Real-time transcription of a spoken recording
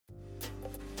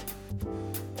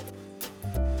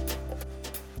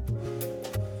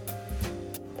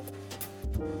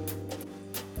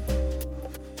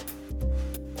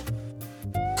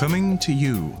Coming to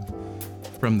you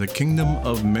from the Kingdom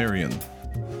of Marion,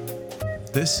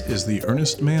 this is the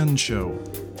Earnest Mann Show,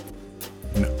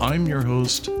 and I'm your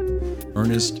host,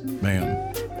 Earnest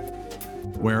Mann.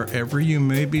 Wherever you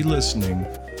may be listening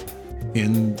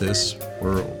in this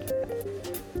world.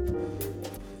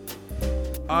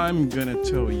 I'm gonna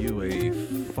tell you a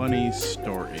funny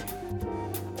story.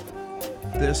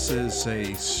 This is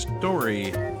a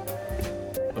story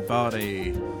about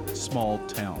a small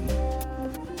town.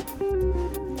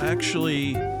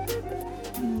 Actually,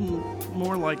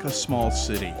 more like a small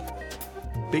city.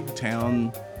 Big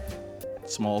town,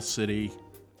 small city,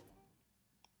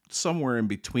 somewhere in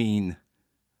between.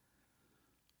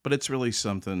 But it's really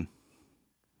something.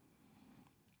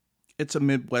 It's a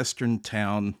Midwestern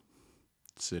town,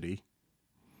 city.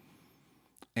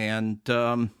 And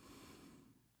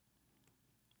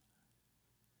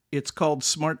it's called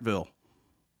Smartville.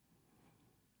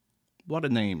 What a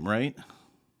name, right?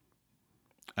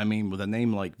 I mean, with a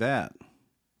name like that.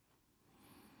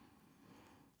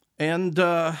 And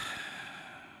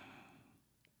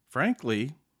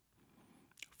frankly,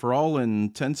 for all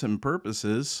intents and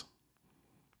purposes,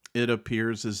 it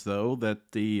appears as though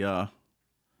that the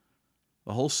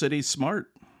whole city's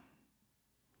smart.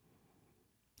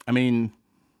 I mean,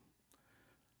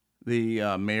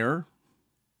 the mayor,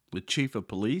 the chief of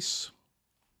police,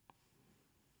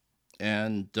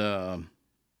 and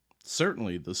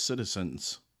certainly the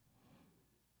citizens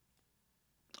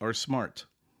are smart.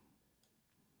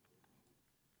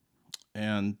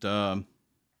 And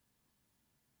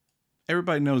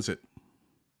everybody knows it.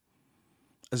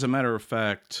 As a matter of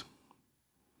fact,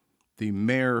 the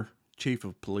mayor, chief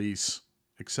of police,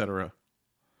 etc.,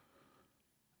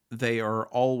 they are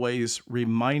always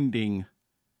reminding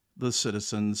the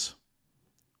citizens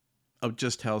of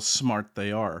just how smart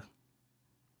they are.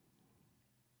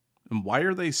 And why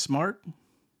are they smart?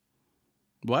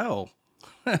 Well,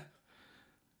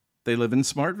 they live in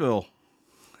Smartville.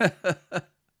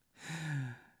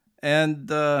 And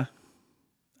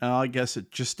I guess it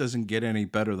just doesn't get any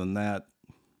better than that.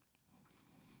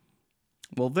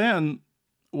 Well, then,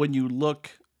 when you look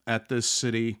at this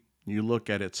city, you look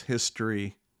at its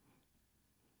history,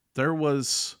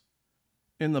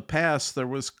 in the past, there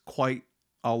was quite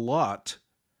a lot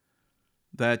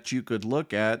that you could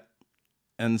look at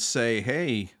and say,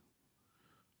 hey,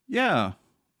 yeah,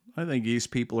 I think these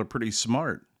people are pretty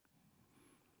smart.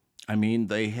 I mean,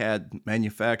 they had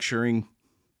manufacturing,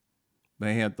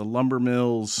 they had the lumber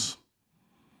mills.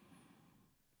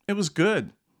 It was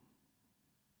good.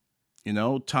 You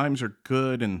know, times are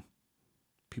good and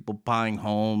people buying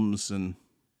homes and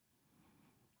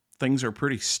things are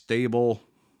pretty stable.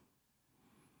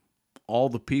 All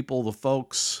the people, the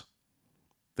folks,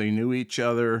 they knew each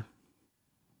other.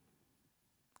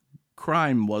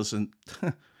 Crime wasn't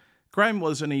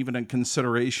even a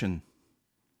consideration.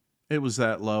 It was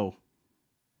that low.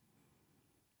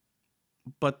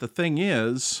 But the thing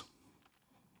is,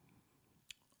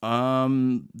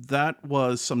 that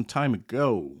was some time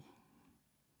ago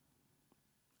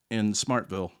in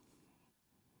Smartville.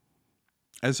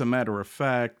 As a matter of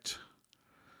fact,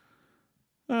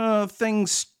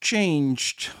 things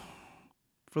changed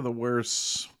for the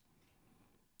worse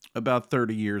about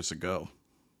 30 years ago.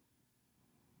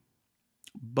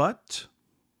 But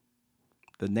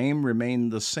the name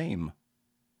remained the same.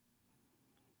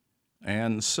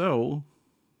 And so,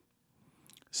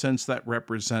 since that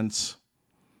represents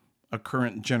a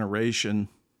current generation,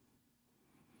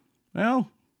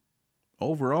 well,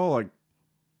 overall,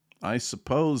 I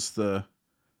suppose the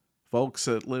folks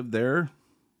that lived there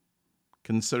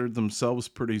considered themselves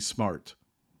pretty smart.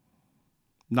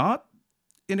 Not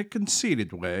in a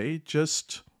conceited way,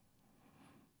 just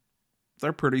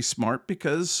they're pretty smart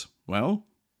because, well,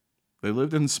 they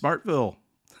lived in Smartville.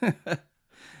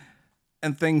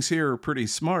 And things here are pretty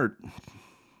smart.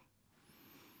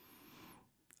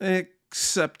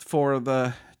 Except for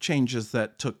the changes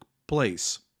that took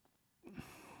place.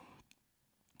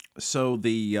 So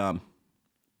the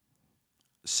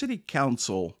city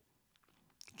council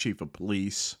chief of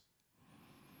police,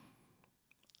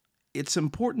 it's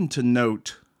important to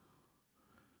note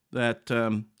that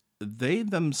they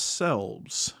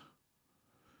themselves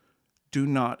do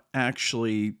not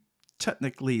actually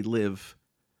technically live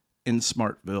in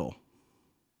Smartville.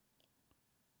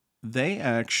 They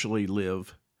actually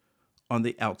live on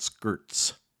the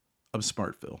outskirts of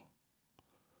Smartville.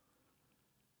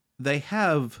 They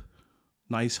have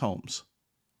nice homes.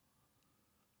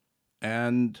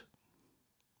 And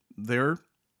they're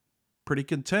pretty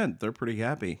content. They're pretty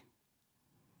happy.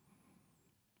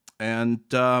 And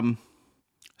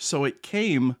so it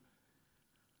came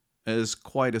as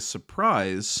quite a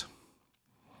surprise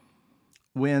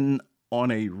when,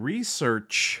 on a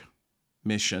research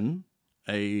mission,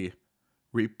 a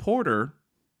reporter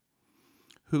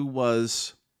who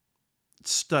was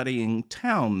studying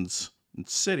towns and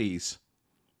cities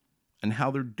and how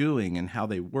they're doing and how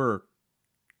they work,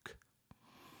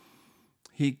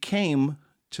 he came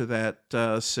to that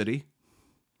city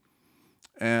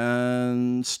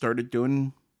and started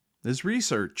doing his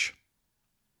research.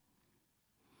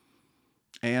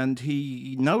 And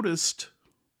he noticed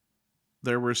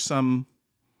there were some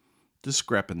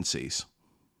discrepancies.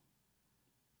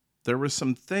 There were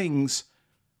some things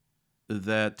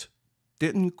that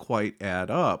didn't quite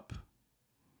add up.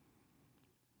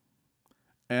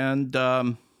 And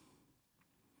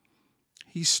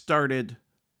he started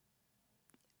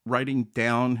writing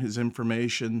down his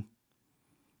information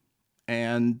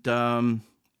and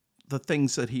the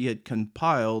things that he had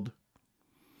compiled.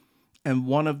 And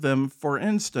one of them, for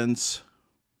instance,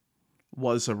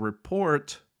 was a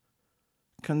report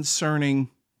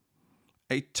concerning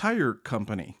a tire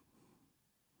company.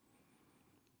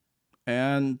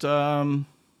 And, well,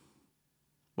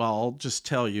 I'll just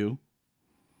tell you,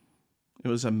 it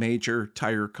was a major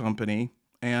tire company.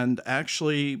 And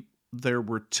actually, there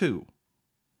were two.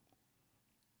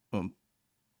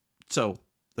 So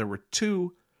there were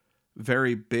two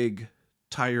very big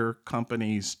tire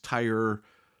companies,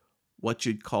 what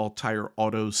you'd call tire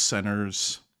auto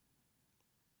centers,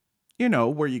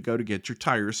 where you go to get your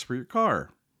tires for your car.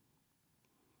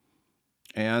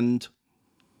 And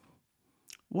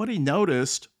what he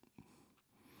noticed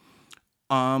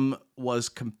was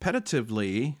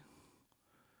competitively,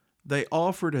 they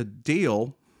offered a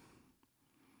deal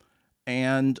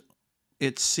and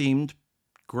it seemed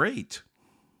great.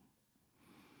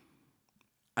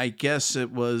 I guess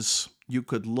it was, you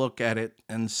could look at it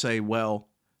and say, well,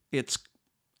 it's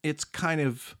kind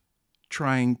of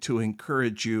trying to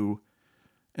encourage you,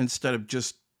 instead of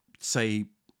just, say,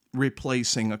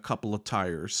 replacing a couple of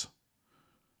tires,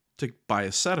 to buy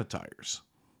a set of tires.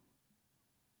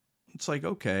 It's like,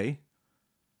 okay,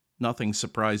 nothing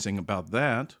surprising about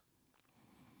that.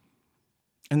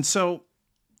 And so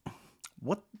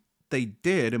what they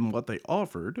did and what they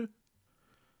offered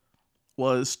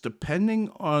was,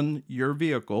 depending on your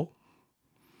vehicle,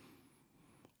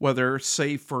 whether,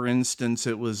 say, for instance,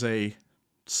 it was a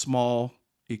small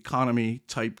economy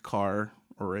type car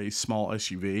or a small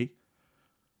SUV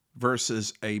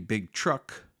versus a big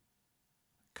truck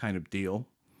kind of deal,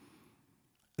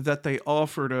 that they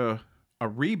offered a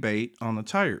rebate on the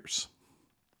tires.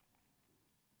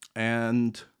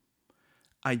 And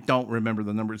I don't remember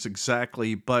the numbers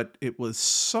exactly, but it was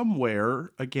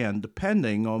somewhere, again,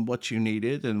 depending on what you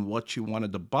needed and what you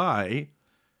wanted to buy,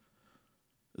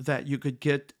 that you could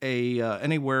get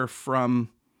anywhere from,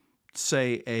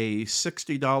 say, a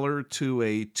 $60 to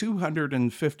a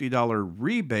 $250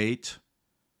 rebate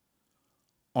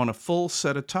on a full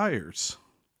set of tires.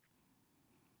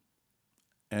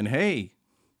 And hey,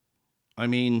 I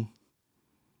mean,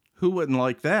 who wouldn't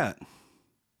like that?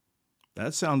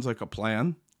 That sounds like a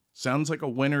plan. Sounds like a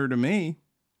winner to me.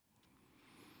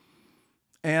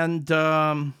 And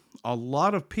a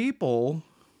lot of people,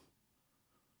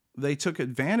 they took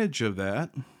advantage of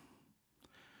that.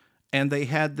 And they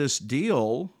had this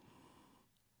deal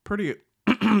pretty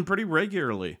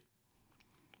regularly.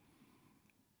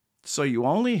 So you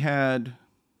only had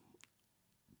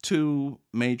two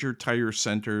major tire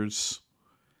centers,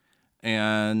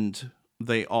 and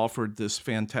they offered this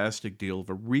fantastic deal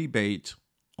of a rebate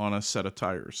on a set of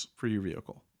tires for your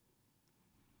vehicle.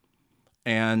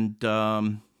 And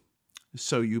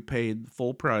so you paid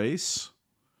full price,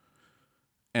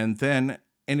 and then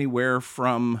anywhere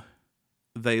from,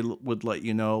 they would let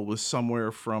you know, it was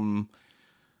somewhere from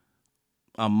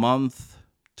a month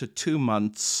to 2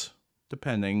 months,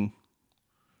 depending.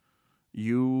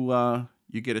 You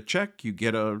get a check, you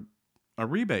get a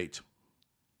rebate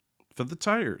for the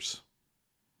tires.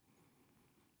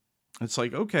 It's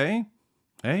like, okay,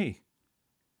 hey,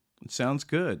 it sounds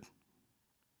good.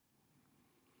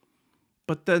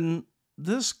 But then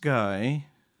this guy,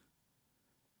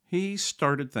 he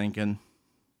started thinking,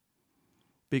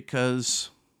 because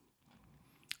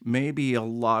maybe a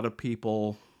lot of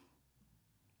people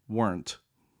weren't.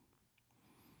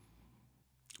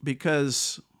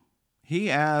 Because he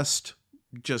asked,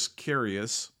 just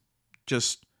curious,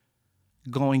 just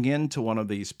going into one of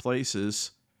these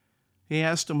places, he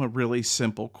asked him a really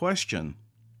simple question.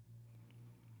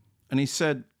 And he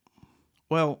said,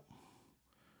 well,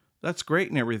 that's great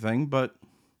and everything, but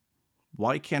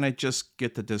why can't I just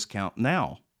get the discount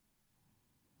now?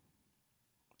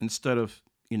 Instead of,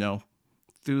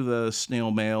 through the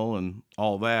snail mail and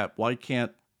all that, why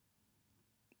can't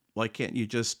you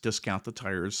just discount the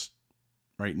tires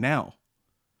right now?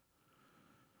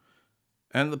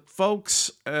 And the folks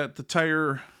at the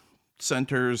tire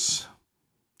centers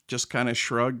just kind of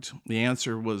shrugged. The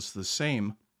answer was the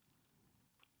same.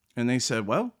 And they said,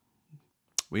 well,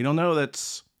 we don't know.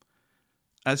 That's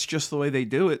just the way they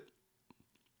do it.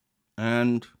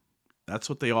 And that's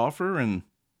what they offer, and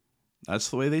that's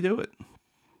the way they do it.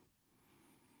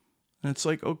 And it's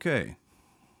like, okay.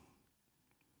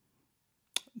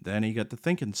 Then he got to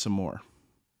thinking some more.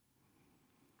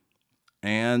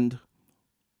 And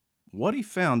what he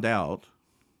found out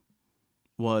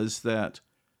was that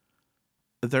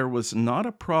there was not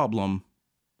a problem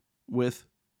with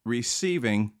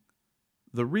receiving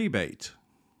the rebate.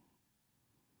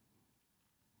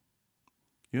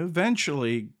 You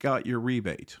eventually got your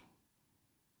rebate.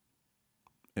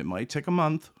 It might take a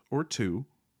month or two,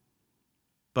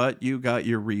 but you got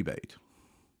your rebate.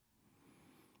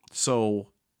 So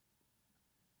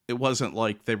it wasn't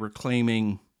like they were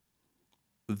claiming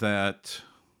that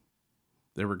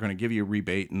they were going to give you a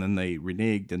rebate and then they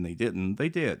reneged and they didn't. They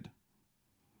did.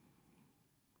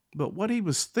 But what he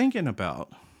was thinking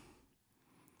about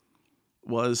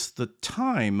was the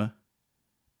time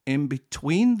in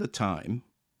between the time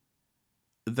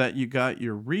that you got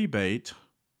your rebate.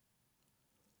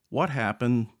 What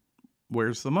happened?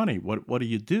 Where's the money? What do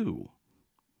you do?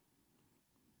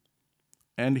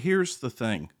 And here's the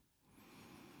thing.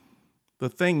 The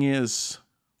thing is,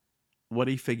 what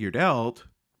he figured out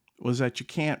was that you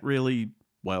can't really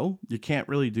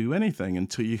do anything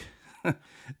until you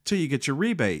till you get your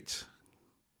rebate.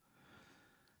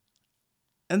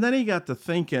 And then he got to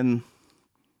thinking,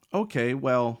 okay,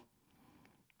 well,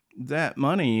 that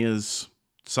money is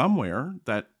somewhere,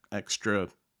 that extra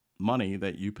money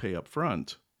that you pay up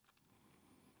front.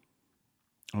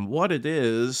 And what it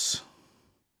is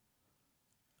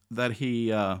that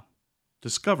he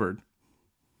discovered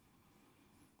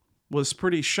was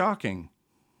pretty shocking.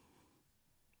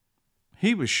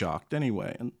 He was shocked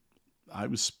anyway, and I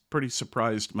was pretty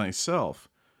surprised myself.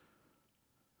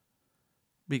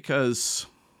 Because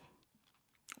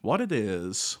what it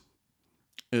is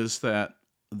that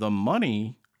the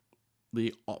money,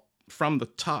 from the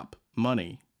top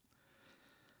money,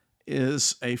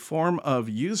 is a form of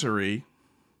usury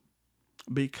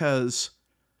because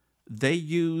they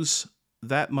use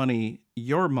that money,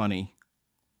 your money,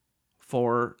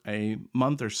 for a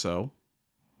month or so,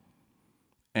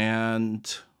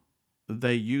 and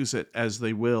they use it as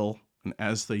they will and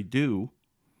as they do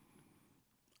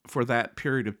for that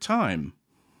period of time.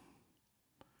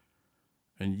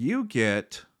 And you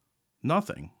get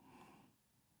nothing.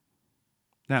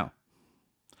 Now,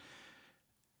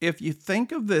 if you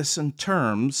think of this in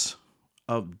terms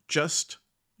of just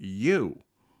you,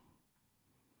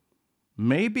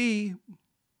 maybe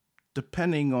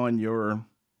depending on your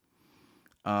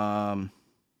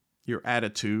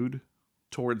attitude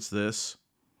towards this,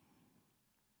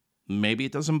 maybe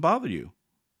it doesn't bother you.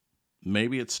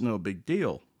 Maybe it's no big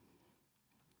deal.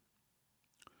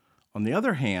 On the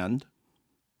other hand,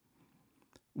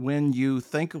 when you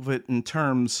think of it in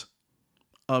terms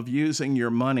of using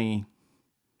your money,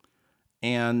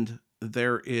 and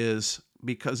there is,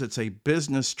 because it's a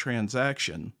business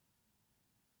transaction,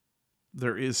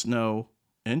 there is no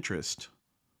interest.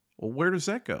 Well, where does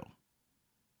that go?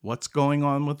 What's going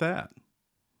on with that?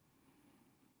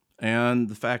 And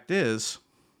the fact is,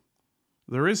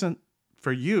 there isn't,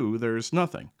 for you, there's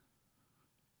nothing.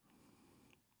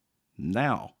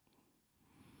 Now,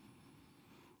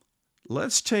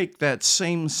 let's take that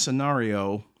same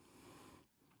scenario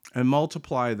and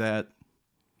multiply that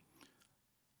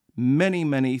many,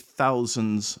 many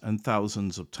thousands and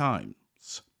thousands of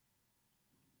times.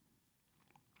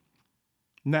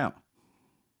 Now,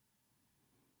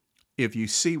 if you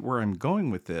see where I'm going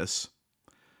with this,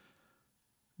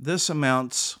 this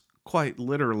amounts quite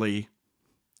literally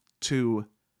to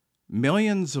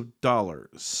millions of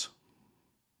dollars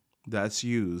that's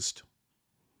used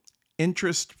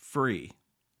interest-free,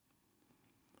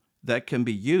 that can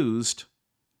be used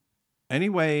any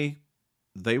way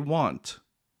they want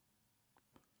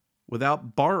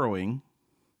without borrowing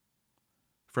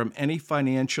from any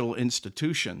financial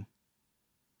institution.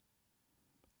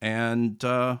 And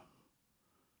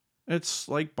it's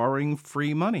like borrowing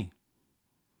free money.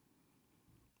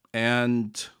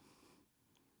 And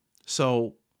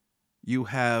so you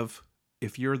have,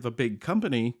 if you're the big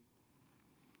company,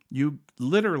 you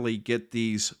literally get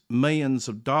these millions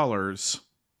of dollars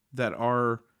that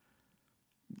are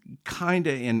kind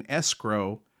of in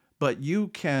escrow, but you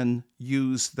can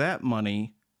use that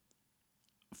money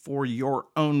for your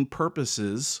own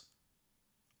purposes,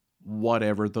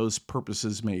 whatever those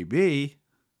purposes may be,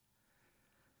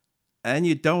 and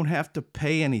you don't have to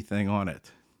pay anything on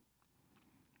it.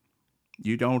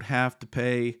 You don't have to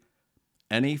pay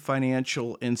any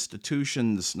financial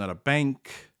institutions, not a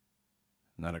bank,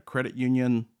 not a credit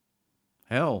union,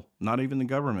 hell, not even the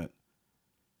government.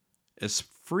 It's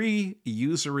free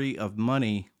usury of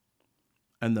money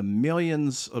and the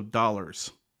millions of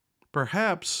dollars,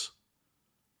 perhaps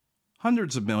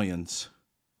hundreds of millions,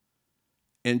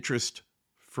 interest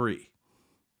free.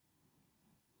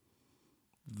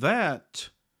 That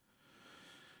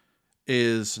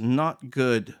is not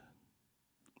good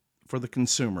for the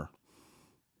consumer.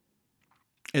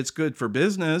 It's good for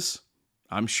business.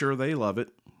 I'm sure they love it.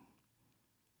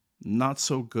 Not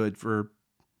so good for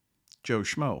Joe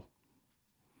Schmo.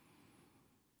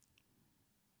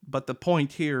 But the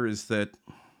point here is that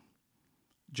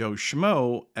Joe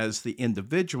Schmo, as the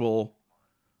individual,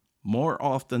 more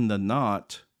often than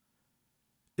not,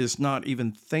 is not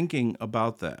even thinking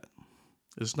about that,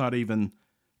 is not even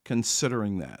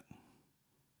considering that.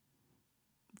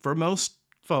 For most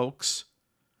folks,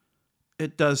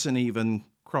 it doesn't even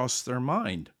cross their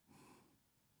mind.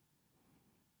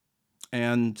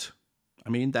 And, I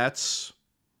mean, that's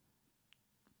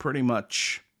pretty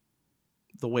much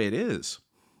the way it is.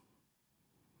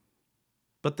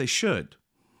 But they should.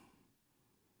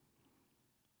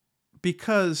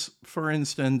 Because, for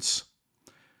instance,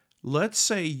 let's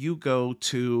say you go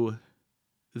to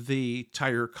the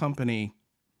tire company,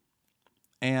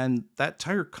 and that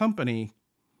tire company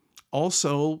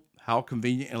also, how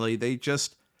conveniently, they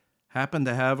just happen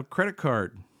to have a credit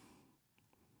card.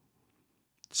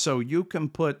 So you can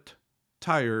put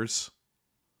tires,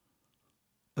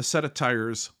 a set of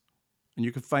tires, and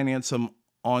you can finance them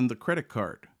on the credit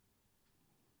card.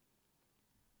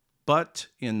 But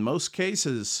in most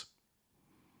cases,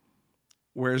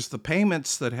 whereas the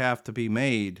payments that have to be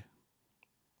made,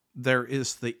 there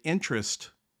is the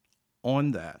interest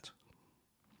on that.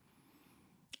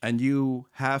 And you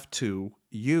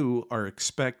are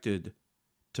expected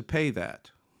to pay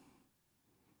that.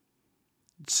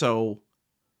 So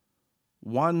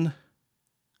one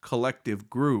collective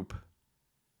group,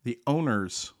 the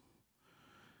owners,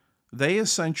 they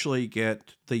essentially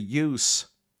get the use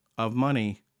of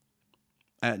money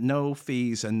at no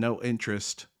fees and no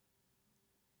interest,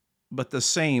 but the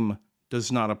same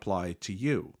does not apply to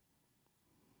you.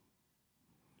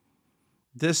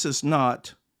 This is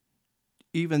not,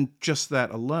 even just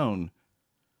that alone,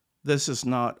 this is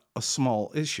not a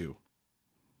small issue.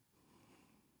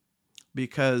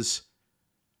 Because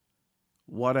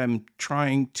what I'm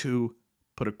trying to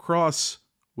put across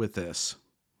with this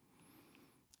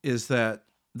is that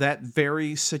that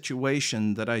very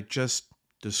situation that I just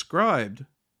described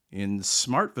in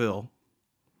Smartville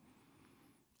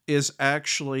is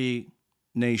actually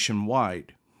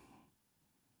nationwide.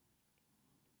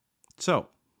 So,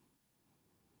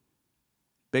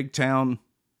 big town,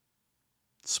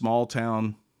 small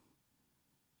town,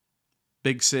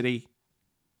 big city,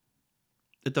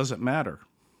 it doesn't matter.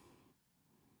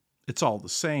 It's all the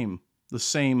same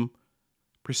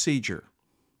procedure.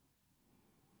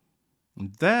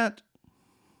 And that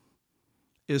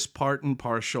is part and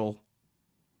parcel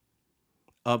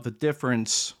of the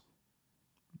difference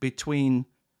between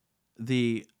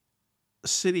the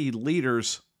city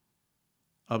leaders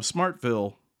of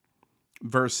Smartville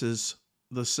versus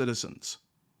the citizens.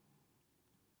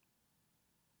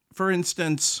 For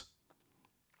instance,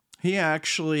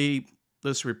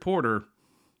 this reporter,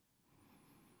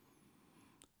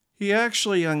 he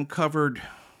actually uncovered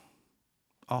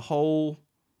a whole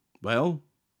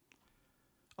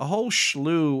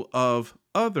slew of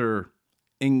other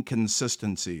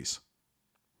inconsistencies.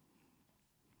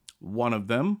 One of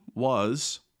them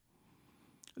was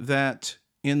that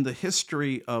in the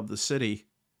history of the city,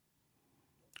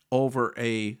 over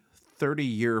a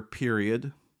 30-year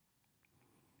period,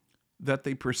 that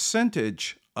the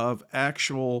percentage of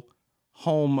actual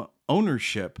home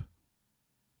ownership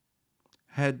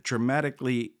had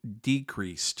dramatically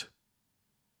decreased.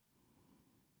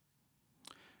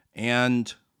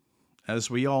 And as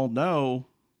we all know,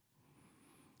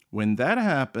 when that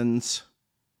happens,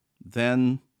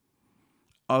 then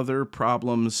other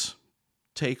problems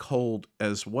take hold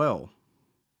as well.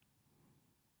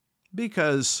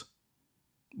 Because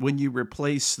when you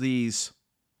replace these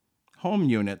home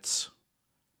units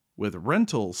with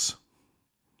rentals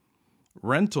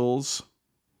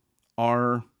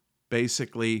are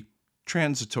basically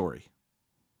transitory.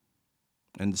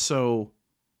 And so,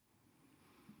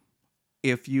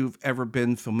 if you've ever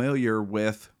been familiar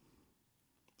with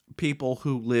people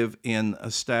who live in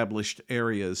established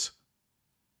areas,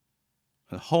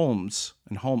 homes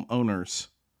and homeowners,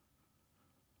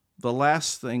 the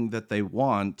last thing that they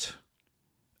want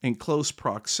in close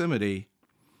proximity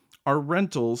are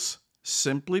rentals,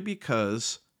 simply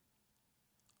because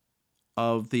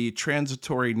of the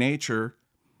transitory nature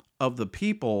of the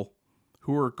people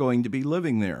who are going to be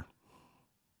living there.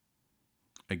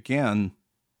 Again,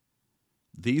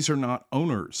 these are not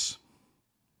owners.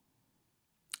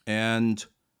 And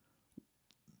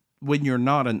when you're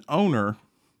not an owner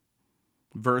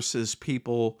versus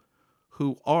people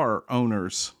who are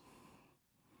owners,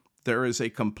 there is a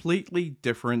completely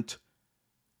different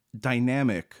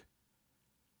dynamic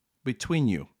between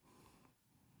you.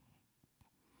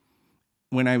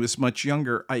 When I was much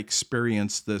younger, I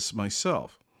experienced this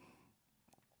myself.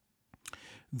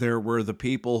 There were the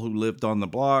people who lived on the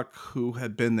block who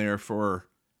had been there for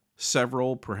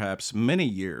several, perhaps many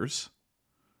years,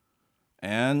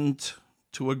 and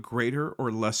to a greater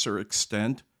or lesser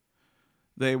extent,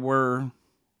 they were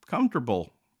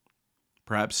comfortable.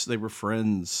 Perhaps they were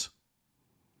friends,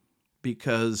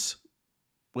 because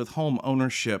with home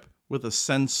ownership, with a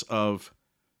sense of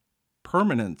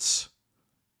permanence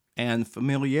and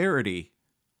familiarity,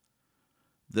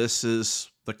 this is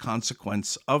the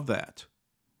consequence of that.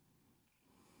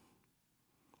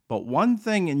 But one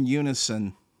thing in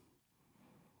unison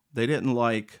they didn't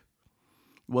like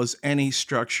was any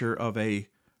structure of a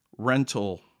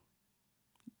rental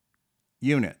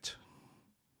unit.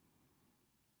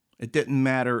 It didn't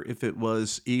matter if it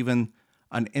was even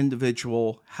an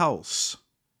individual house.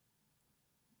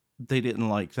 They didn't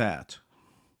like that.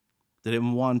 They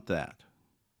didn't want that.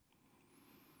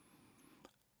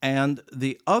 And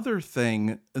the other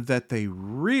thing that they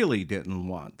really didn't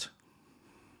want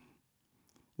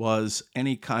was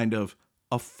any kind of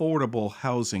affordable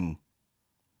housing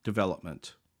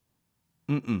development.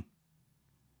 Didn't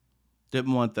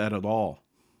want that at all.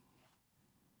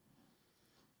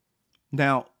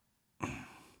 Now,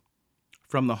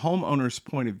 from the homeowner's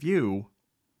point of view,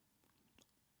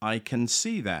 I can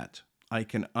see that. I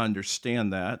can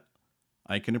understand that.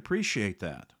 I can appreciate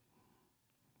that.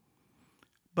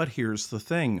 But here's the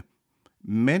thing.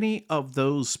 Many of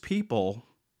those people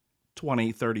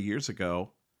 20, 30 years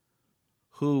ago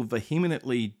who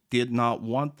vehemently did not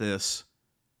want this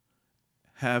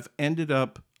have ended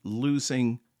up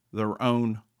losing their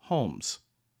own homes.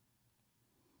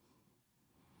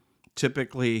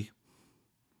 Typically,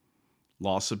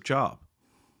 loss of job.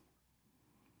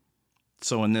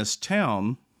 So in this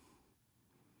town,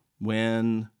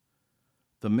 when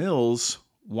the mills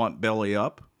want belly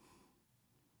up,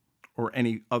 or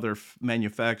any other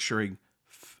manufacturing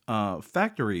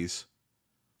factories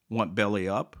want belly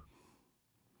up,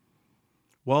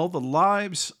 well, the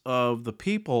lives of the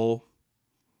people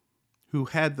who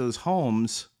had those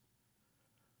homes,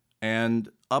 and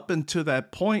up until that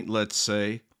point, let's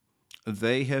say,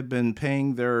 they had been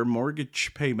paying their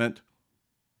mortgage payment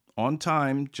on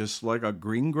time, just like a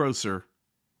greengrocer.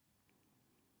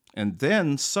 And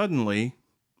then suddenly,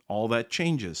 all that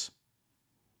changes.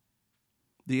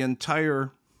 The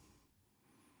entire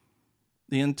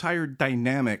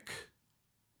dynamic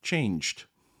changed.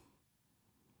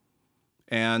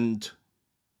 And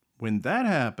when that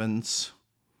happens,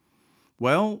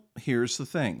 well, here's the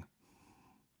thing.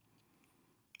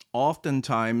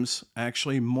 Oftentimes,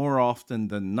 actually more often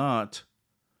than not,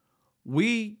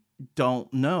 we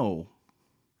don't know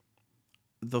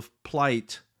the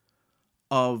plight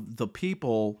of the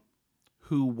people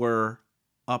who were,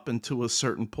 up until a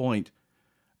certain point,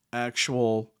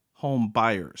 actual home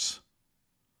buyers.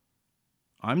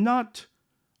 I'm not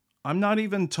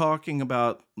even talking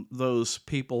about those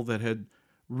people that had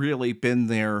really been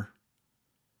there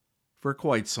for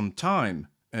quite some time,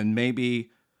 and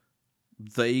maybe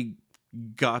they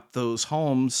got those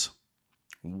homes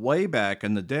way back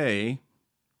in the day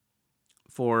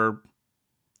for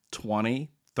 $20,000,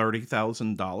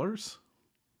 $30,000.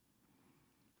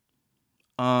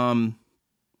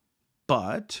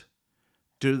 But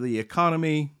due to the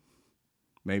economy,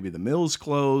 maybe the mills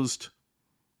closed,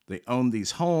 they own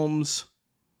these homes,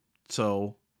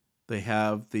 so they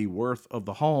have the worth of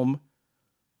the home,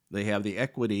 they have the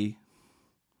equity.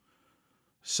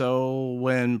 So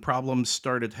when problems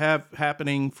started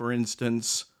happening, for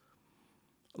instance,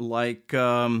 like,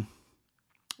 husband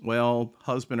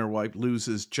or wife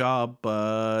loses job,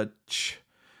 but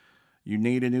you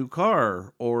need a new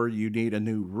car or you need a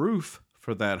new roof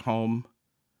for that home.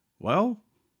 Well,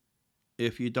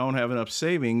 if you don't have enough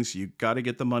savings, you got to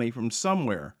get the money from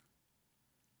somewhere.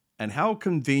 And how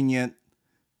convenient,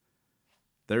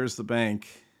 there's the bank.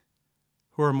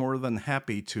 who are more than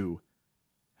happy to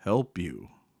help you.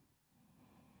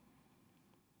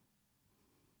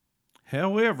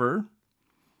 However,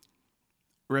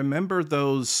 remember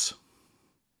those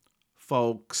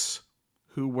folks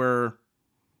who were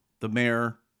the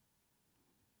mayor,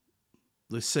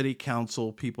 the city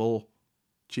council people,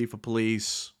 chief of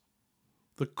police,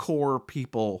 the core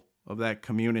people of that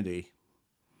community.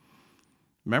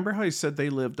 Remember how I said they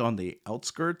lived on the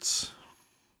outskirts?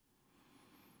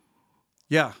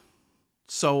 Yeah.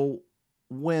 So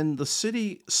when the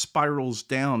city spirals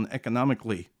down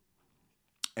economically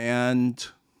and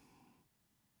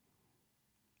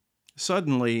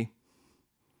suddenly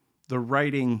the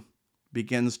writing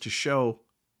begins to show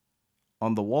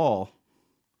on the wall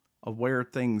of where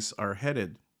things are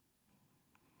headed,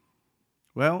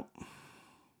 well,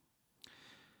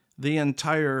 the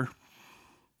entire,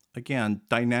 again,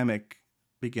 dynamic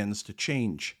begins to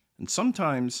change. And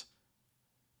sometimes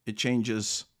it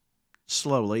changes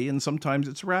slowly, and sometimes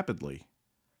it's rapidly.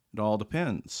 It all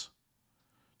depends.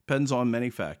 Depends on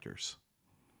many factors.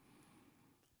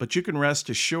 But you can rest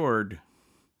assured,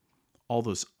 all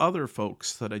those other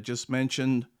folks that I just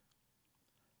mentioned,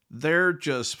 they're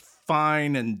just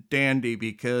fine and dandy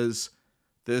because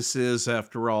this is,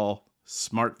 after all,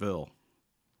 Smartville.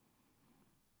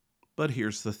 But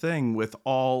here's the thing, with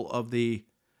all of the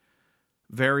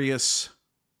various,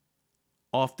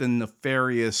 often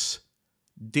nefarious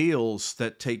deals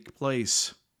that take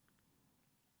place,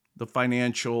 the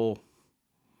financial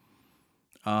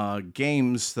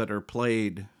games that are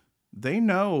played, they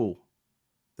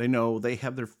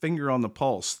have their finger on the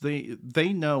pulse.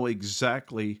 They know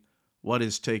exactly what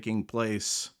is taking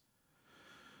place.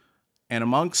 And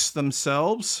amongst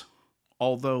themselves,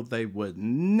 although they would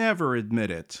never admit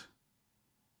it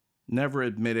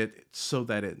so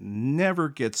that it never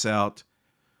gets out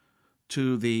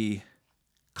to the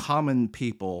common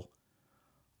people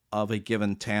of a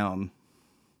given town.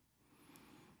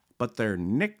 But their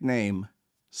nickname,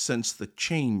 since the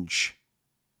change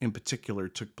in particular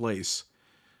took place,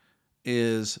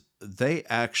 is they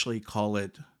actually call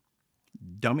it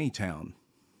Dummy Town.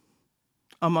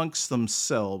 Amongst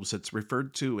themselves, it's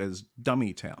referred to as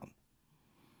Dummy Town.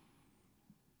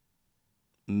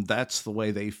 And that's the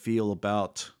way they feel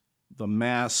about the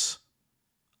mass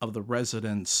of the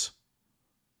residents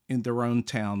in their own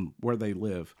town where they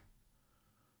live.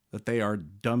 That they are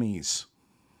dummies.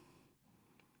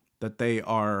 That they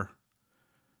are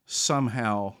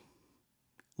somehow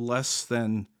less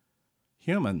than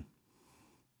human.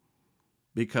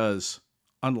 Because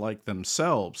unlike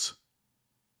themselves,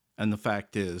 and the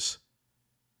fact is,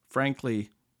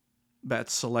 frankly, that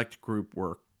select group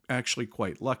were actually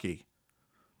quite lucky.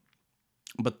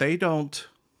 But they don't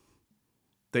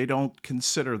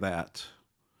consider that.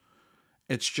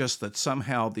 It's just that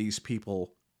somehow these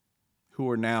people who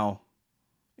are now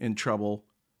in trouble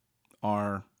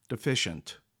are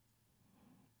deficient.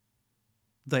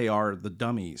 They are the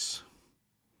dummies.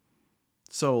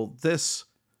 So this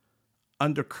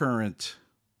undercurrent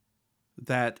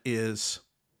that is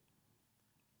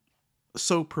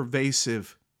so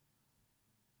pervasive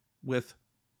with,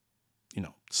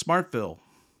 Smartville,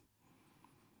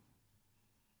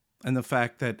 and the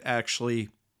fact that actually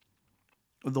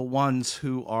the ones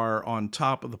who are on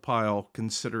top of the pile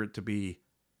consider it to be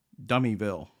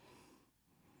Dummyville.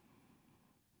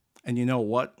 And you know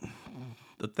what?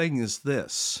 The thing is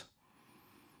this.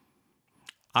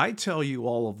 I tell you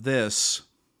all of this,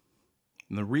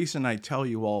 and the reason I tell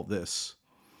you all this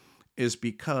is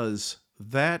because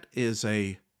that is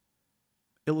a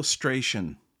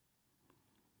illustration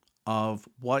of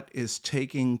what is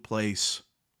taking place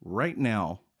right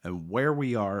now and where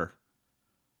we are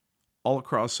all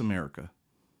across America.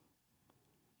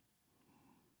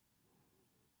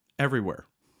 Everywhere.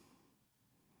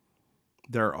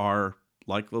 There are,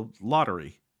 like the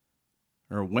lottery,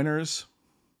 there are winners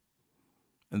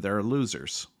and there are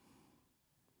losers.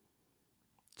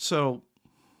 So,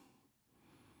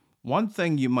 one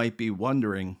thing you might be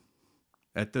wondering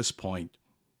at this point,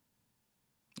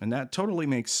 and that totally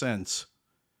makes sense,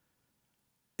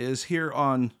 is here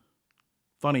on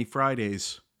Funny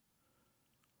Fridays,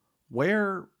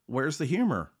 where's the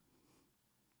humor?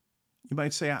 You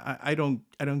might say, I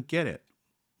don't get it.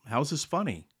 How's this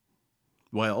funny?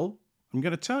 Well, I'm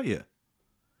going to tell you.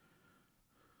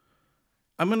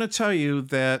 I'm going to tell you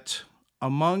that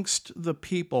amongst the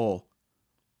people,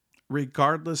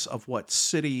 regardless of what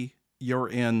city you're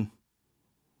in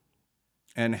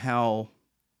and how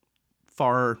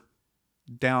far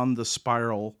down the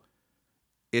spiral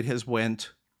it has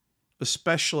went,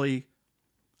 especially,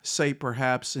 say,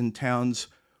 perhaps in towns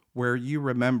where you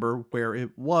remember where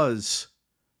it was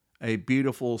a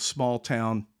beautiful small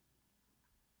town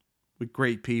with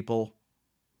great people,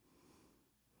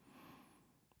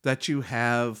 that you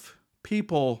have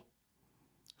people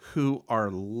who are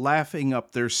laughing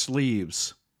up their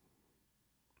sleeves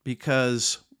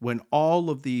because when all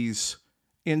of these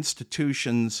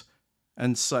institutions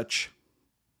and such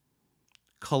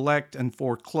collect and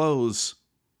foreclose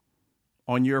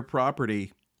on your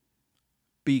property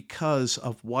because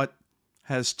of what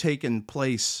has taken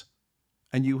place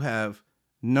and you have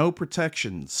no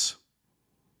protections.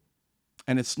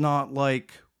 And it's not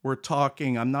like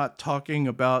I'm not talking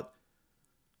about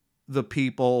the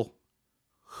people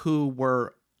who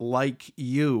were like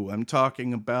you. I'm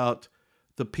talking about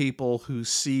the people who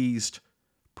seized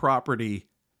property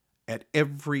at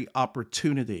every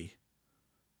opportunity.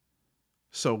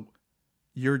 So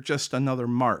you're just another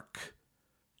mark.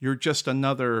 You're just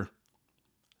another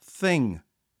thing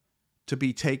to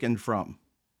be taken from.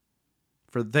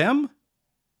 For them,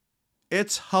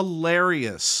 it's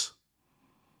hilarious.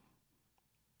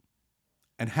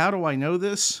 And how do I know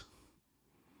this?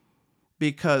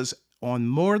 Because on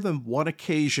more than one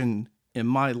occasion in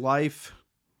my life,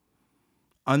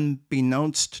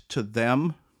 unbeknownst to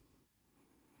them,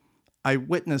 I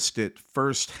witnessed it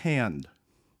firsthand.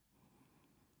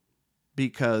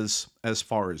 Because as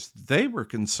far as they were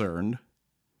concerned,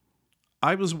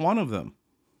 I was one of them.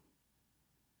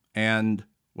 And,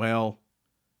 well,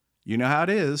 you know how it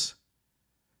is.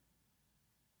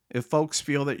 If folks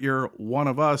feel that you're one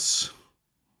of us,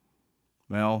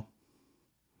 well,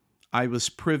 I was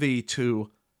privy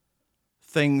to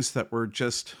things that were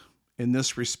just, in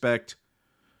this respect,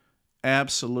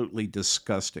 absolutely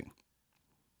disgusting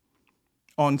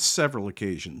on several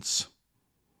occasions.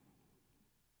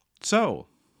 So,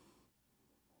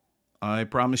 I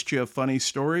promised you a funny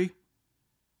story,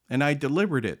 and I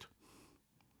delivered it.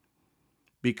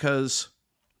 Because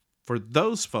for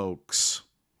those folks,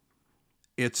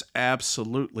 it's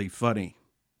absolutely funny.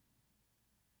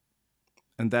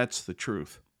 And that's the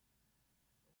truth.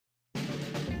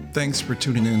 Thanks for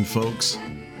tuning in, folks.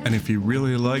 And if you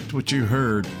really liked what you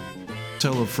heard,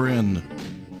 tell a friend.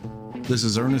 This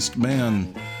is Earnest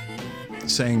Mann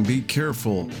saying be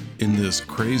careful in this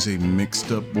crazy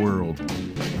mixed up world.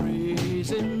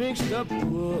 Crazy mixed up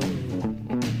world.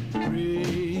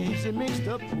 Crazy mixed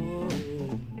up world.